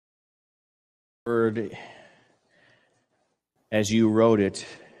word as you wrote it,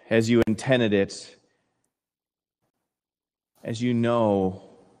 as you intended it, as you know.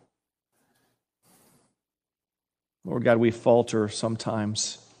 Lord God, we falter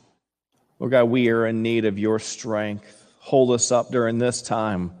sometimes. Lord God, we are in need of your strength. Hold us up during this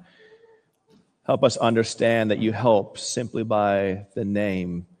time. Help us understand that you help simply by the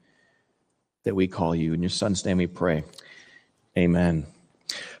name that we call you. In your Son's name we pray. Amen.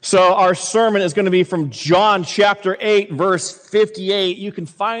 So our sermon is going to be from John chapter 8, verse 58. You can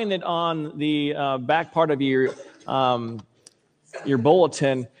find it on the back part of your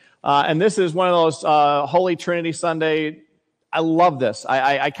bulletin. And this is one of those Holy Trinity Sunday. I love this.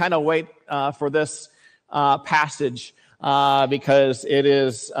 I kind of wait for this passage because it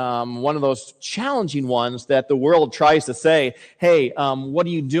is one of those challenging ones that the world tries to say, hey, what are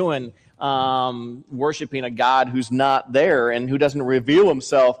you doing worshiping a God who's not there and who doesn't reveal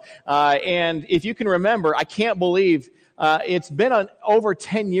himself? And if you can remember, I can't believe it's been over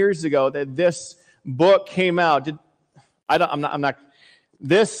 10 years ago that this book came out. I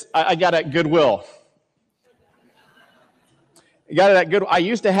got at Goodwill. I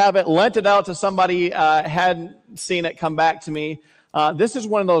used to have it, lent it out to somebody, hadn't seen it, come back to me. This is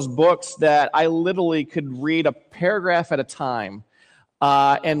one of those books that I literally could read a paragraph at a time.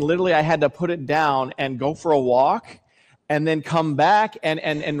 And literally I had to put it down and go for a walk and then come back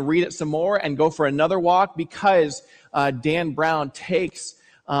and read it some more and go for another walk because Dan Brown takes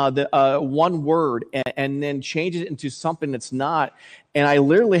the one word and then changes it into something that's not. And I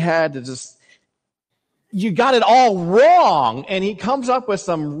literally had to just, you got it all wrong. And he comes up with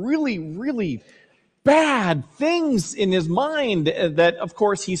some really, really bad things in his mind that, of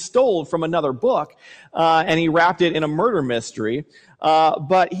course, he stole from another book. And he wrapped it in a murder mystery.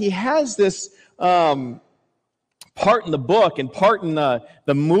 But he has this part in the book and part in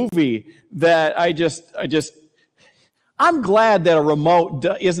the movie that I'm glad that a remote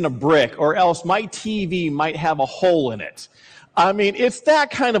isn't a brick, or else my TV might have a hole in it. I mean, it's that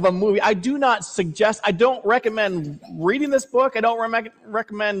kind of a movie. I don't recommend reading this book. I don't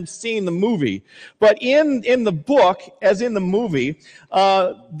recommend seeing the movie. But in the book, as in the movie,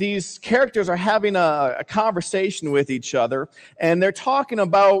 these characters are having a conversation with each other, and they're talking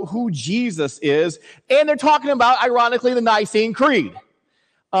about who Jesus is, and they're talking about, ironically, the Nicene Creed.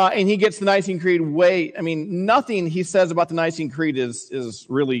 And he gets the Nicene Creed nothing he says about the Nicene Creed is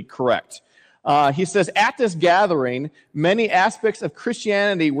really correct. He says, at this gathering, many aspects of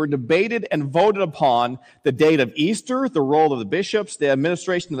Christianity were debated and voted upon: the date of Easter, the role of the bishops, the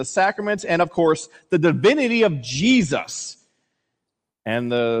administration of the sacraments, and, of course, the divinity of Jesus.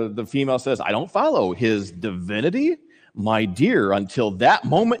 And the female says, I don't follow his divinity. My dear, until that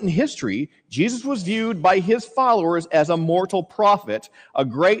moment in history, Jesus was viewed by his followers as a mortal prophet, a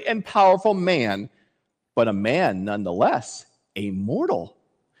great and powerful man, but a man nonetheless, a mortal.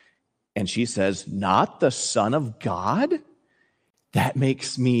 And she says, not the Son of God? That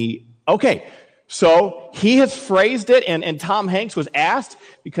makes me... Okay, so he has phrased it, and Tom Hanks was asked,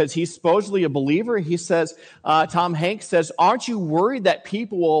 because he's supposedly a believer, he says, Tom Hanks says, aren't you worried that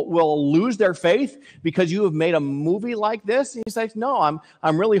people will lose their faith because you have made a movie like this? And he's like, no,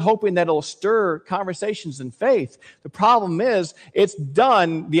 I'm really hoping that it'll stir conversations in faith. The problem is, it's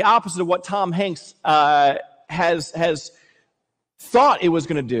done the opposite of what Tom Hanks has thought it was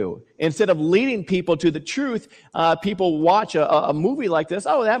going to do. Instead of leading people to the truth, people watch a movie like this.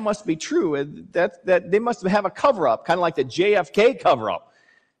 Oh, that must be true. That they must have a cover-up, kind of like the JFK cover-up,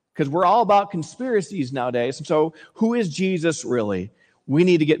 because we're all about conspiracies nowadays. And so who is Jesus really? We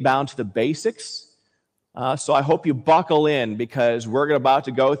need to get down to the basics. So I hope you buckle in, because we're about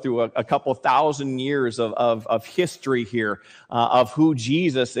to go through a couple thousand years of history here of who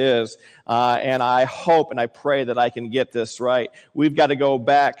Jesus is. And I hope and I pray that I can get this right. We've got to go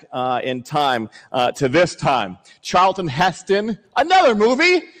back in time to this time. Charlton Heston, another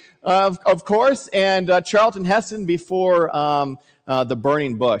movie, of course, and Charlton Heston before The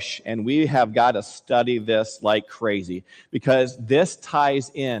Burning Bush. And we have got to study this like crazy, because this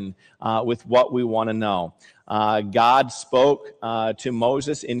ties in with what we want to know. God spoke to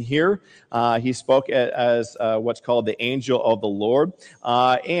Moses in here. He spoke as what's called the angel of the Lord.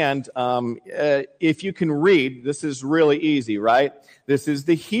 And if you can read, this is really easy, right? This is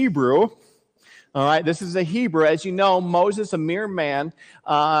the Hebrew. All right, this is the Hebrew. As you know, Moses, a mere man,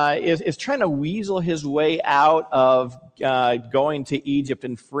 is trying to weasel his way out of going to Egypt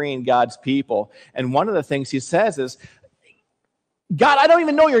and freeing God's people. And one of the things he says is, God, I don't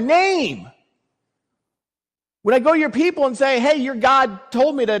even know your name. When I go to your people and say, hey, your God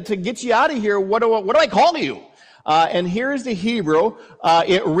told me to get you out of here, what do I call you? And here's the Hebrew.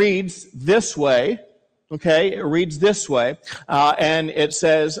 It reads this way. Okay, it reads this way. And it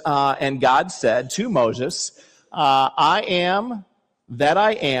says, and God said to Moses, I am that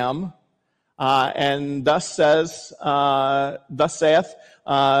I am. And thus saith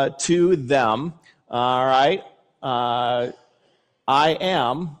to them, all right, I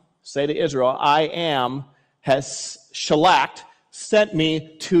am, say to Israel, I am, has shalakt, sent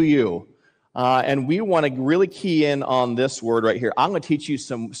me to you. And we want to really key in on this word right here. I'm going to teach you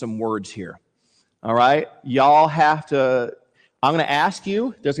some words here. All right? Y'all have to, I'm going to ask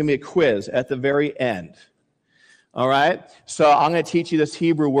you, there's going to be a quiz at the very end. All right? So I'm going to teach you this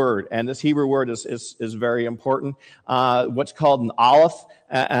Hebrew word, and this Hebrew word is very important. What's called an aleph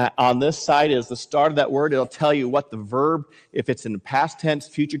on this side is the start of that word. It'll tell you what the verb, if it's in the past tense,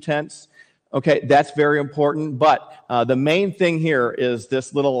 future tense. Okay, that's very important. But the main thing here is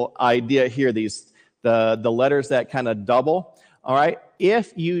this little idea here, the letters that kind of double. All right?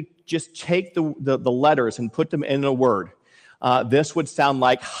 If you just take the letters and put them in a word, this would sound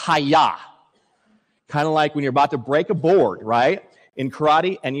like haya. Kind of like when you're about to break a board, right? In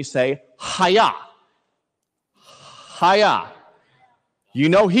karate, and you say, haya. Haya. You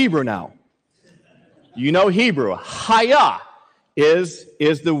know Hebrew now. You know Hebrew. Haya is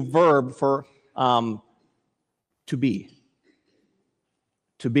the verb for to be.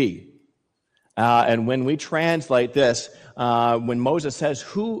 To be. And when we translate this, when Moses says,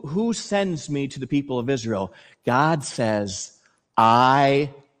 who sends me to the people of Israel? God says, I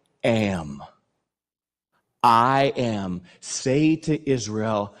am. I am. Say to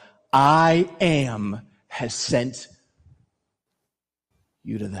Israel, I am has sent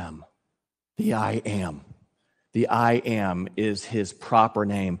you to them. The I am. The I am is his proper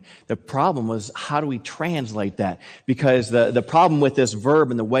name. The problem was, how do we translate that? Because the problem with this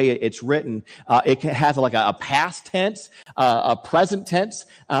verb and the way it's written, it has like a past tense, a present tense,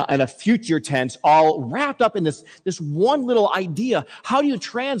 and a future tense, all wrapped up in this one little idea. How do you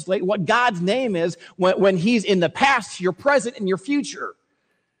translate what God's name is when he's in the past, your present, and your future?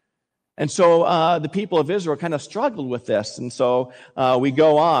 And so the people of Israel kind of struggled with this. And so we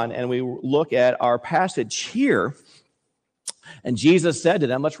go on and we look at our passage here. And Jesus said to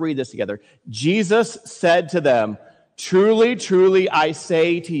them, let's read this together. Jesus said to them, truly, truly, I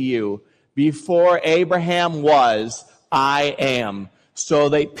say to you, before Abraham was, I am. So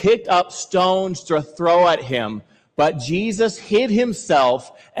they picked up stones to throw at him. But Jesus hid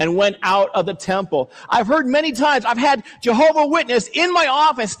himself and went out of the temple. I've heard many times, I've had Jehovah's Witness in my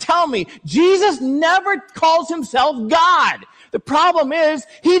office tell me, Jesus never calls himself God. The problem is,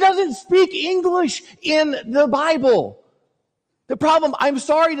 he doesn't speak English in the Bible. The problem, I'm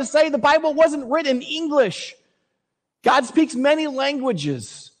sorry to say, the Bible wasn't written in English. God speaks many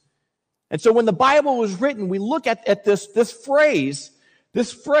languages. And so when the Bible was written, we look at this phrase,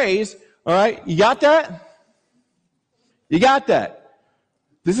 all right, you got that? You got that?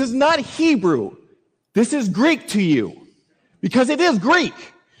 This is not Hebrew. This is Greek to you. Because it is Greek.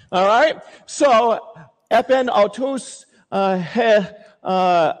 All right? So, epen autos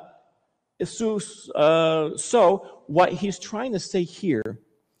Jesus. So, what he's trying to say here,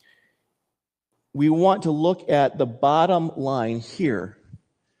 we want to look at the bottom line here.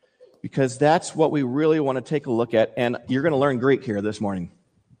 Because that's what we really want to take a look at. And you're going to learn Greek here this morning.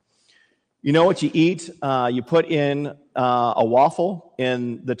 You know what you eat? You put in a waffle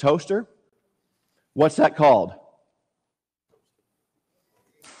in the toaster. What's that called?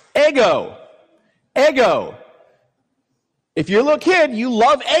 Eggo. Eggo. If you're a little kid, you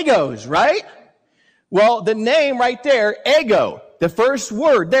love Eggos, right? Well, the name right there, Eggo, the first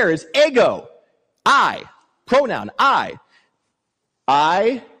word there is ego. I, pronoun, I.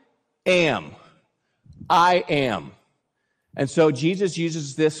 I am. I am. And so Jesus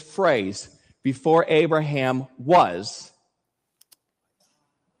uses this phrase, before Abraham was,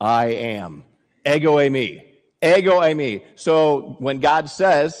 I am. Ego eimi. Ego eimi. So when God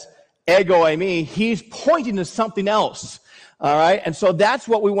says, ego eimi, he's pointing to something else. All right? And so that's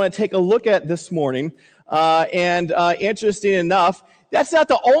what we want to take a look at this morning. Interesting enough, that's not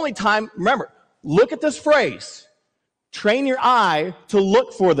the only time. Remember, look at this phrase. Train your eye to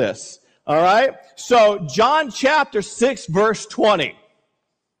look for this. All right? So, John chapter 6, verse 20.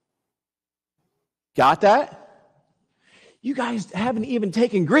 Got that? You guys haven't even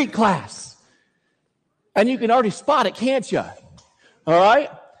taken Greek class. And you can already spot it, can't you? All right?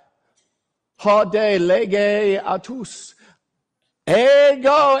 Hode lege autos.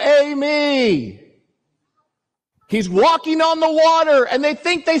 Ego eimi. He's walking on the water, and they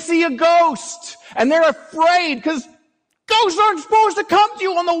think they see a ghost. And they're afraid, because ghosts aren't supposed to come to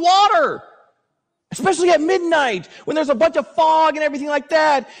you on the water. Especially at midnight when there's a bunch of fog and everything like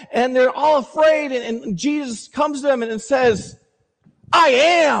that, and they're all afraid, and Jesus comes to them and says, I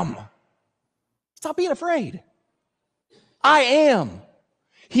am. Stop being afraid. I am.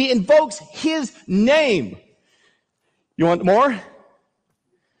 He invokes his name. You want more?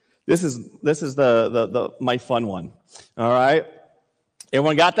 This is my fun one. All right.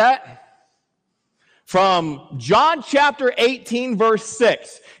 Everyone got that? From John chapter 18, verse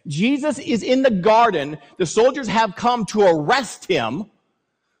 6. Jesus is in the garden. The soldiers have come to arrest him.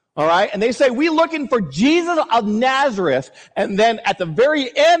 All right. And they say, we're looking for Jesus of Nazareth. And then at the very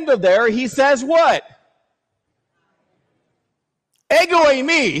end of there, he says what? Ego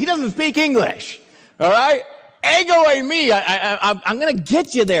eimi. He doesn't speak English. All right. Ego eimi. I'm going to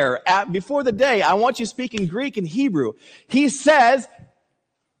get you there before the day. I want you speaking Greek and Hebrew. He says,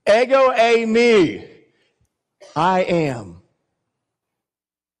 ego eimi. I am.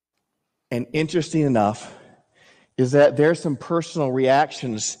 And interesting enough is that there's some personal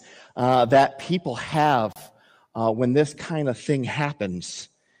reactions that people have when this kind of thing happens.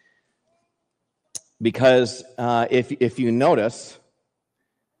 Because if you notice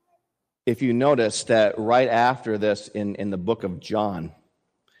that right after this in the book of John,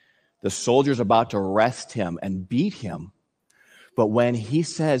 the soldier's about to arrest him and beat him. But when he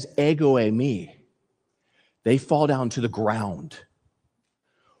says, ego eimi, they fall down to the ground.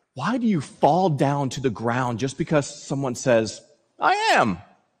 Why do you fall down to the ground just because someone says, I am?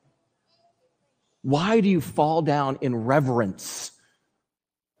 Why do you fall down in reverence?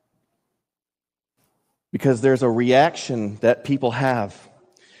 Because there's a reaction that people have.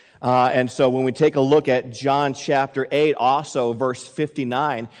 And so when we take a look at John chapter 8, also verse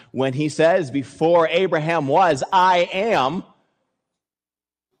 59, when he says, before Abraham was, I am.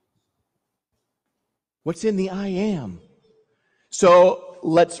 What's in the I am? So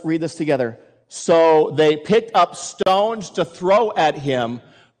let's read this together. So they picked up stones to throw at him,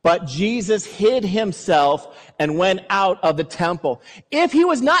 but Jesus hid himself and went out of the temple. If he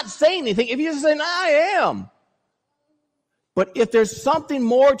was not saying anything, if he was saying, I am. But if there's something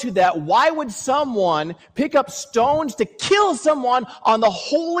more to that, why would someone pick up stones to kill someone on the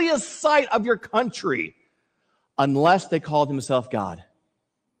holiest site of your country? Unless they called himself God.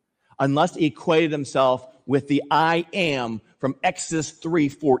 Unless he equated himself with the I am from Exodus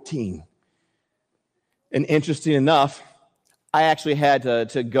 3:14. And interesting enough, I actually had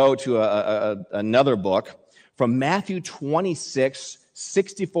to go to another book from Matthew 26,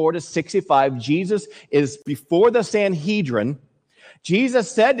 64 to 65. Jesus is before the Sanhedrin. Jesus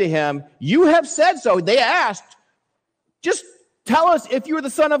said to him, you have said so. They asked, just tell us if you are the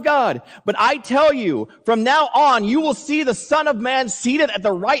Son of God. But I tell you, from now on, you will see the Son of Man seated at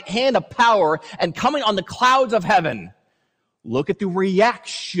the right hand of power and coming on the clouds of heaven. Look at the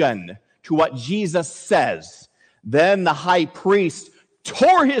reaction to what Jesus says. Then the high priest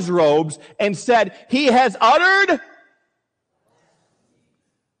tore his robes and said, he has uttered.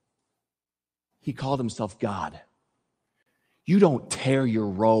 He called himself God. You don't tear your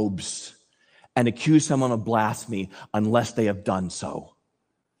robes and accuse someone of blasphemy unless they have done so.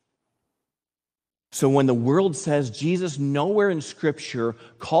 So when the world says Jesus nowhere in Scripture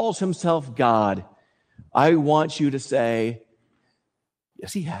calls himself God, I want you to say,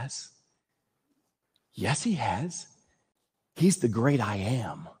 yes, he has. Yes, he has. He's the great I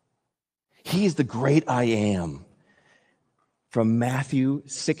am. He's the great I am. From Matthew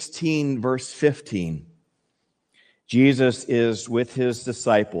 16, verse 15, Jesus is with his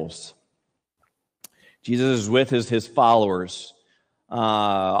disciples. Jesus is with his followers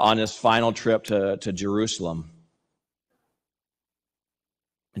on his final trip to Jerusalem.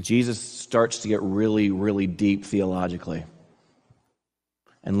 And Jesus starts to get really, really deep theologically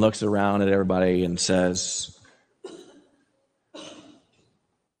and looks around at everybody and says,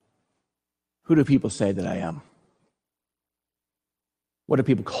 who do people say that I am? What are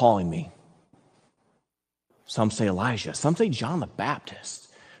people calling me? Some say Elijah. Some say John the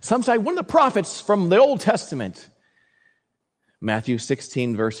Baptist. Some say one of the prophets from the Old Testament. Matthew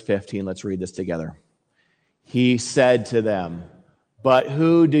 16, verse 15. Let's read this together. He said to them, but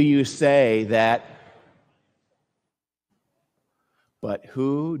who do you say that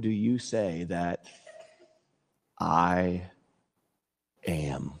I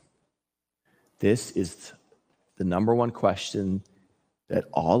am? This is the number one question that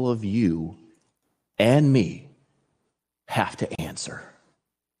all of you and me have to answer.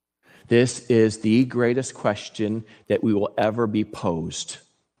 This is the greatest question that we will ever be posed.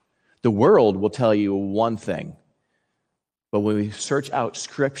 The world will tell you one thing, but when we search out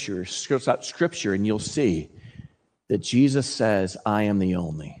Scripture, and you'll see that Jesus says, I am the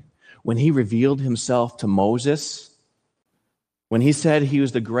only. when he revealed himself to Moses, when he said he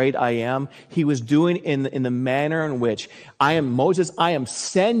was the great I am, he was doing in the manner in which I am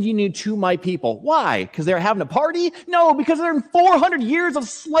sending you to my people. Why? Because they're having a party? No, because they're in 400 years of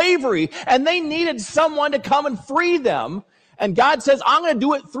slavery and they needed someone to come and free them. And God says, I'm going to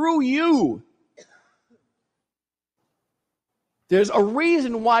do it through you. There's a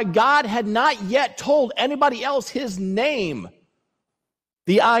reason why God had not yet told anybody else his name,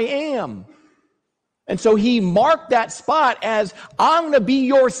 the I am. And so he marked that spot as, I'm going to be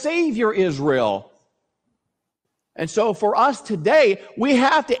your Savior, Israel. And so for us today, we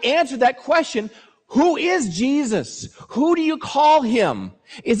have to answer that question, who is Jesus? Who do you call him?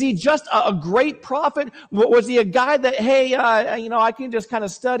 Is he just a great prophet? Was he a guy that, hey, I can just kind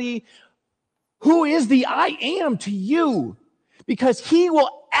of study? Who is the I am to you? Because he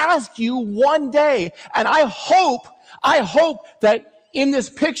will ask you one day, and I hope that in this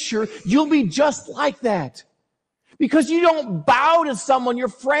picture, you'll be just like that. Because you don't bow to someone you're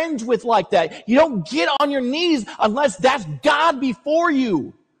friends with like that. You don't get on your knees unless that's God before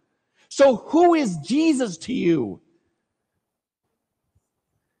you. So who is Jesus to you?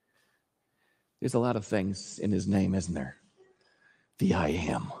 There's a lot of things in his name, isn't there? The I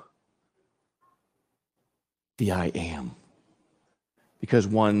am. The I am. Because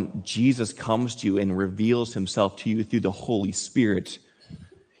when Jesus comes to you and reveals himself to you through the Holy Spirit,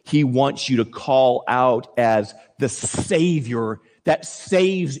 he wants you to call out as the Savior that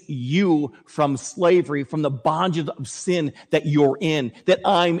saves you from slavery, from the bondage of sin that you're in, that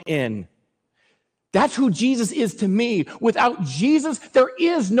I'm in. That's who Jesus is to me. Without Jesus, there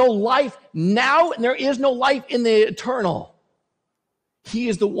is no life now, and there is no life in the eternal. He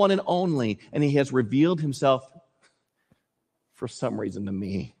is the one and only, and he has revealed himself for some reason to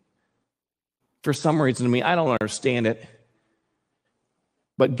me. For some reason to me, I don't understand it.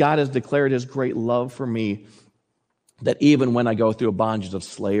 But God has declared his great love for me that even when I go through a bondage of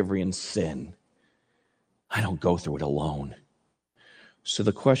slavery and sin, I don't go through it alone. So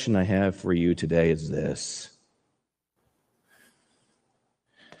the question I have for you today is this.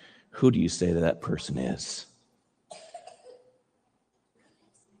 Who do you say that person is?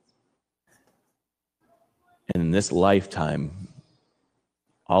 And in this lifetime,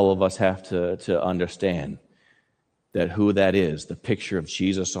 all of us have to understand that who that is, the picture of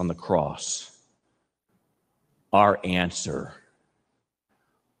Jesus on the cross, our answer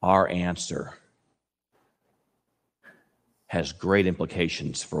has great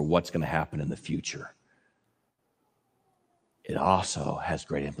implications for what's going to happen in the future. It also has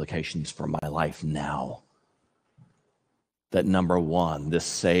great implications for my life now. That number one, this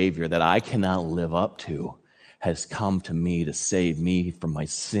Savior that I cannot live up to has come to me to save me from my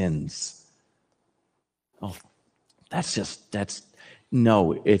sins. Oh,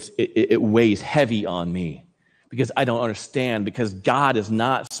 it weighs heavy on me because I don't understand, because God is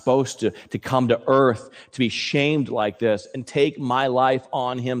not supposed to come to earth to be shamed like this and take my life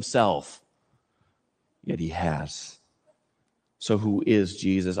on himself. Yet he has. So who is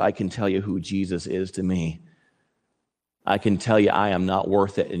Jesus? I can tell you who Jesus is to me. I can tell you I am not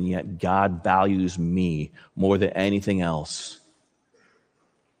worth it, and yet God values me more than anything else.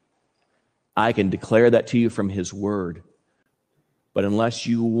 I can declare that to you from his word. But unless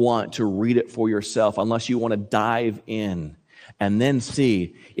you want to read it for yourself, unless you want to dive in and then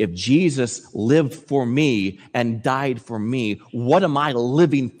see if Jesus lived for me and died for me, what am I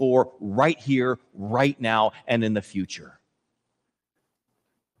living for right here, right now, and in the future?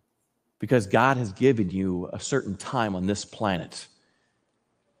 Because God has given you a certain time on this planet.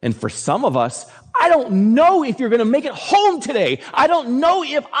 And for some of us, I don't know if you're going to make it home today. I don't know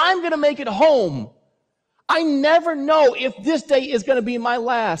if I'm going to make it home. I never know if this day is going to be my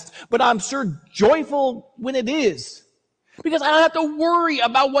last, but I'm sure joyful when it is. Because I don't have to worry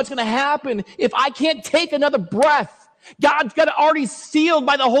about what's going to happen if I can't take another breath. God's got it already sealed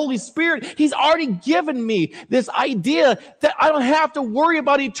by the Holy Spirit. He's already given me this idea that I don't have to worry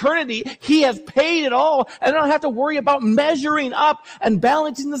about eternity. He has paid it all, and I don't have to worry about measuring up and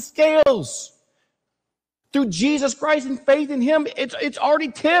balancing the scales. Through Jesus Christ and faith in him, it's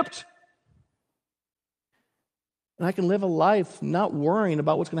already tipped. And I can live a life not worrying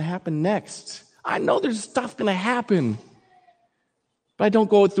about what's going to happen next. I know there's stuff going to happen, but I don't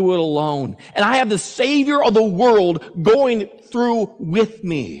go through it alone. And I have the Savior of the world going through with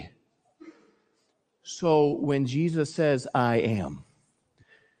me. So when Jesus says, I am,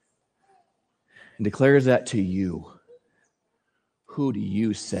 and declares that to you, who do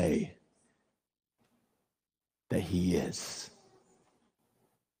you say that he is?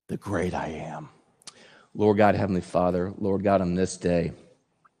 The great I am. Lord God, Heavenly Father, Lord God, on this day,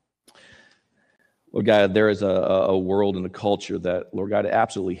 Lord God, there is a world and a culture that, Lord God,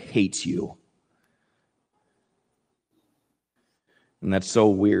 absolutely hates you. And that's so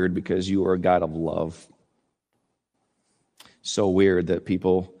weird because you are a God of love. So weird that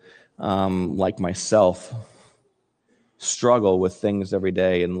people like myself struggle with things every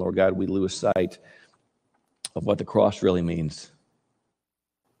day. And Lord God, we lose sight of what the cross really means.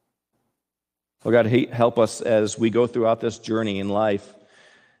 Lord God, help us as we go throughout this journey in life,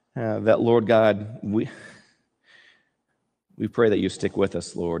 that, Lord God, we pray that you stick with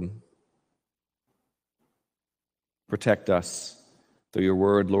us, Lord. Protect us through your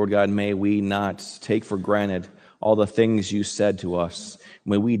word. Lord God, may we not take for granted all the things you said to us.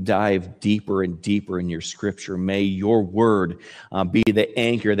 May we dive deeper and deeper in your scripture. May your word be the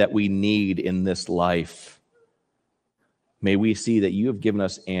anchor that we need in this life. May we see that you have given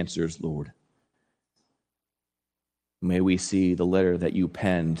us answers, Lord. May we see the letter that you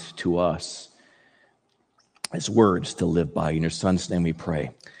penned to us as words to live by. In your Son's name we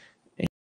pray.